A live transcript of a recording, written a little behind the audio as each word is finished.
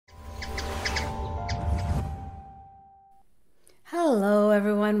Hello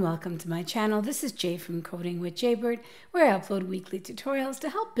everyone, welcome to my channel. This is Jay from Coding with Jaybird, where I upload weekly tutorials to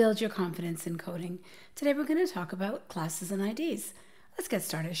help build your confidence in coding. Today we're going to talk about classes and IDs. Let's get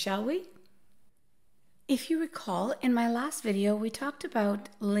started, shall we? If you recall, in my last video we talked about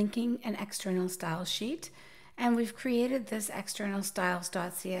linking an external style sheet, and we've created this external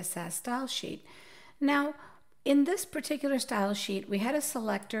styles.css style sheet. Now, in this particular style sheet, we had a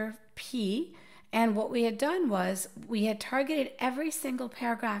selector P, and what we had done was we had targeted every single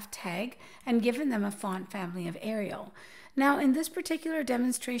paragraph tag and given them a font family of Arial. Now, in this particular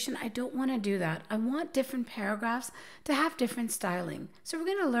demonstration, I don't want to do that. I want different paragraphs to have different styling. So we're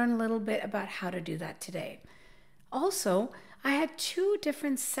going to learn a little bit about how to do that today. Also, I had two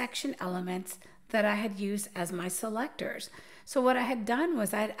different section elements that I had used as my selectors. So what I had done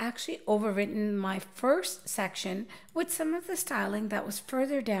was I had actually overwritten my first section with some of the styling that was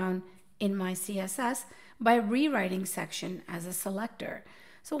further down in my CSS by rewriting section as a selector.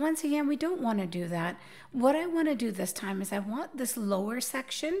 So once again, we don't want to do that. What I want to do this time is I want this lower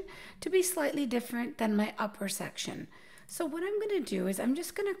section to be slightly different than my upper section. So what I'm going to do is I'm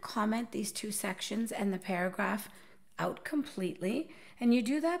just going to comment these two sections and the paragraph out completely. And you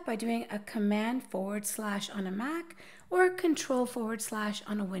do that by doing a command / on a Mac or a control /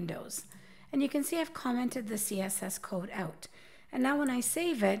 on a Windows. And you can see I've commented the CSS code out. And now when I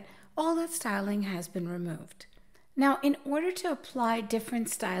save it, all that styling has been removed. Now, in order to apply different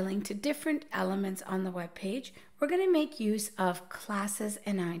styling to different elements on the web page, we're going to make use of classes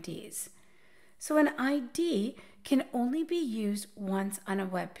and IDs. So an ID can only be used once on a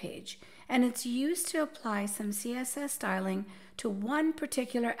web page, and it's used to apply some CSS styling to one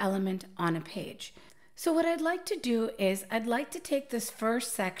particular element on a page. So what I'd like to do is I'd like to take this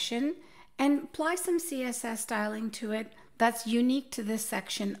first section and apply some CSS styling to it that's unique to this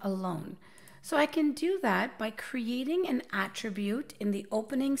section alone. So I can do that by creating an attribute in the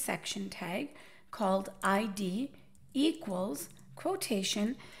opening section tag called ID equals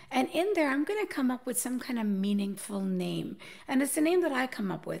quotation, and in there I'm going to come up with some kind of meaningful name, and it's a name that I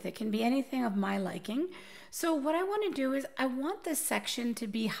come up with. It can be anything of my liking. So what I want to do is I want this section to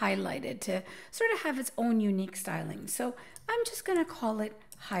be highlighted, to sort of have its own unique styling. So I'm just going to call it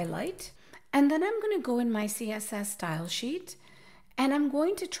highlight. And then I'm going to go in my CSS style sheet and I'm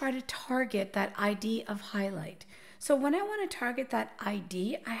going to try to target that ID of highlight. So when I want to target that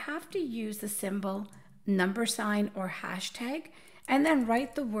ID, I have to use the symbol #, or hashtag, and then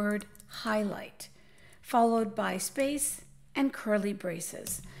write the word highlight, followed by space and curly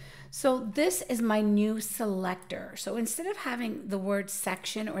braces. So this is my new selector. So instead of having the word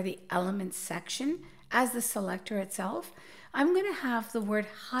section or the element section as the selector itself, I'm going to have the word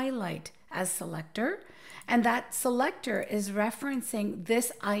highlight as selector, and that selector is referencing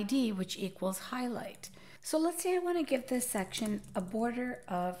this ID, which equals highlight. So let's say I want to give this section a border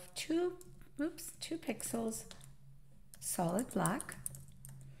of 2 pixels solid black,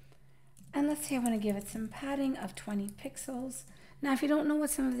 and let's say I want to give it some padding of 20 pixels. Now, if you don't know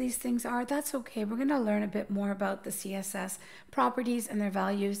what some of these things are, that's okay. We're going to learn a bit more about the CSS properties and their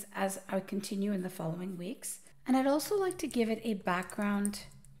values as I continue in the following weeks. And I'd also like to give it a background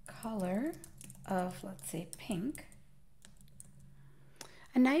color of, let's say, pink.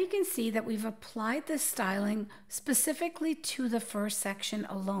 And now you can see that we've applied this styling specifically to the first section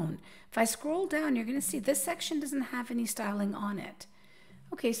alone. If I scroll down, you're going to see this section doesn't have any styling on it.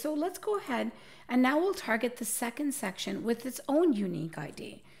 Okay, so let's go ahead and now we'll target the second section with its own unique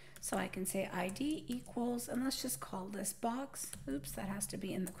ID. So I can say ID equals, and let's just call this box. Oops, that has to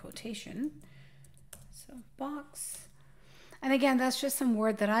be in the quotation. So box. And again, that's just some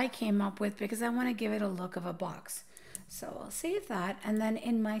word that I came up with because I want to give it a look of a box. So I'll save that, and then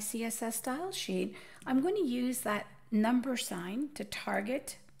in my CSS style sheet, I'm going to use that # to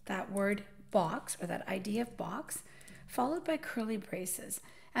target that word box, or that ID of box, followed by curly braces.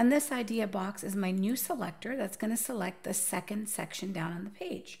 And this ID of box is my new selector that's going to select the second section down on the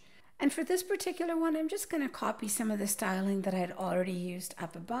page. And for this particular one, I'm just going to copy some of the styling that I had already used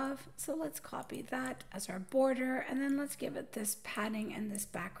up above. So let's copy that as our border, and then let's give it this padding and this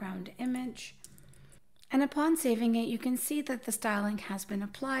background image. And upon saving it, you can see that the styling has been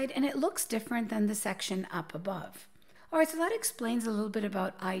applied and it looks different than the section up above. All right, so that explains a little bit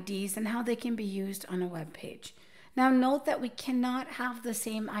about IDs and how they can be used on a web page. Now note that we cannot have the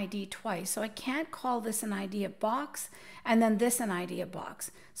same ID twice. So I can't call this an ID of box and then this an ID of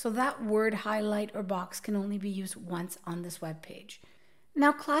box. So that word highlight or box can only be used once on this web page.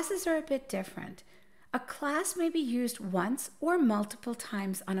 Now classes are a bit different. A class may be used once or multiple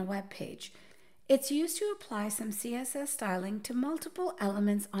times on a web page. It's used to apply some CSS styling to multiple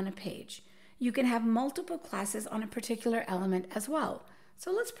elements on a page. you can have multiple classes on a particular element as well.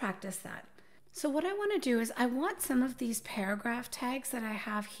 So let's practice that. So what I want to do is I want some of these paragraph tags that I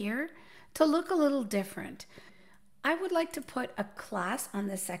have here to look a little different. I would like to put a class on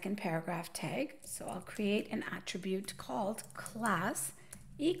the second paragraph tag. So I'll create an attribute called class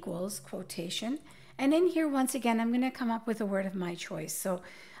equals quotation. And in here, once again, I'm going to come up with a word of my choice. So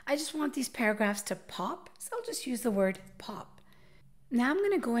I just want these paragraphs to pop. So I'll just use the word pop. Now I'm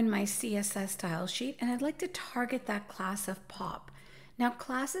going to go in my CSS style sheet and I'd like to target that class of pop. Now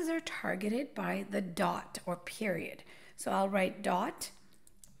classes are targeted by the dot or period. So I'll write dot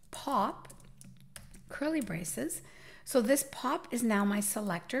pop curly braces. So this pop is now my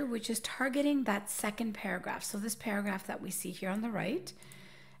selector, which is targeting that second paragraph. So this paragraph that we see here on the right.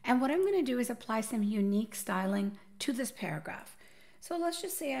 And what I'm going to do is apply some unique styling to this paragraph. So let's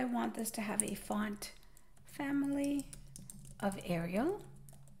just say I want this to have a font family of Arial.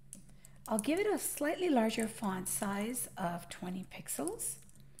 I'll give it a slightly larger font size of 20 pixels.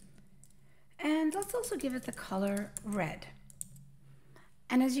 And let's also give it the color red.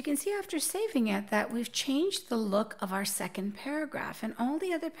 And as you can see after saving it, that we've changed the look of our second paragraph, and all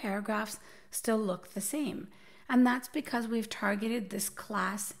the other paragraphs still look the same. And that's because we've targeted this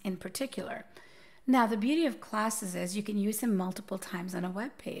class in particular. Now, the beauty of classes is you can use them multiple times on a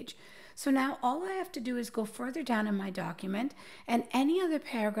web page. So now all I have to do is go further down in my document, and any other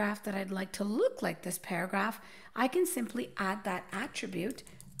paragraph that I'd like to look like this paragraph, I can simply add that attribute,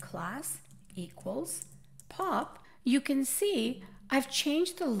 class equals pop. You can see I've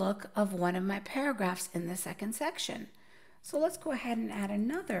changed the look of one of my paragraphs in the second section. So let's go ahead and add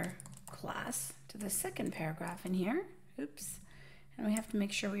another class to the second paragraph in here. Oops. And we have to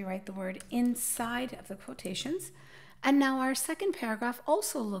make sure we write the word inside of the quotations. And now our second paragraph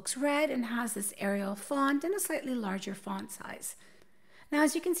also looks red and has this Arial font and a slightly larger font size. Now,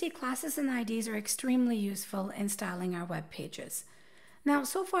 as you can see, classes and IDs are extremely useful in styling our web pages. Now,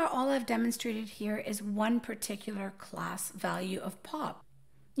 so far, all I've demonstrated here is one particular class value of pop.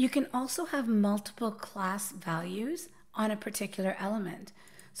 You can also have multiple class values on a particular element.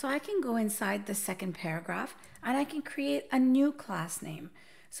 So I can go inside the second paragraph and I can create a new class name.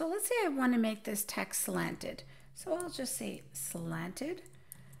 So let's say I want to make this text slanted. So I'll just say slanted.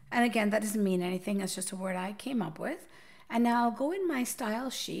 And again, that doesn't mean anything. It's just a word I came up with. And now I'll go in my style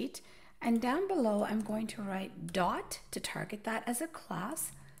sheet, and down below I'm going to write dot to target that as a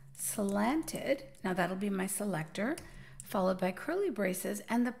class, slanted. Now that'll be my selector, followed by curly braces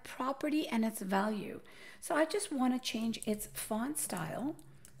and the property and its value. So I just want to change its font style,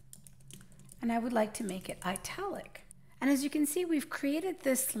 and I would like to make it italic. And as you can see, we've created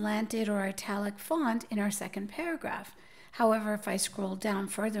this slanted or italic font in our second paragraph. However, if I scroll down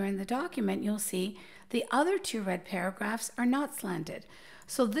further in the document, you'll see the other two red paragraphs are not slanted.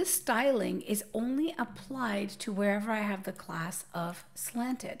 So this styling is only applied to wherever I have the class of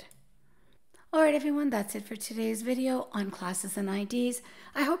slanted. All right, everyone, that's it for today's video on classes and IDs.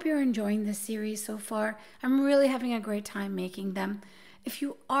 I hope you're enjoying this series so far. I'm really having a great time making them. If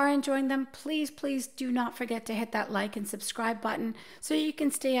you are enjoying them, please do not forget to hit that like and subscribe button so you can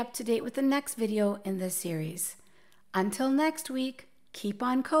stay up to date with the next video in this series. Until next week, keep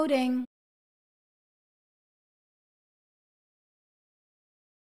on coding.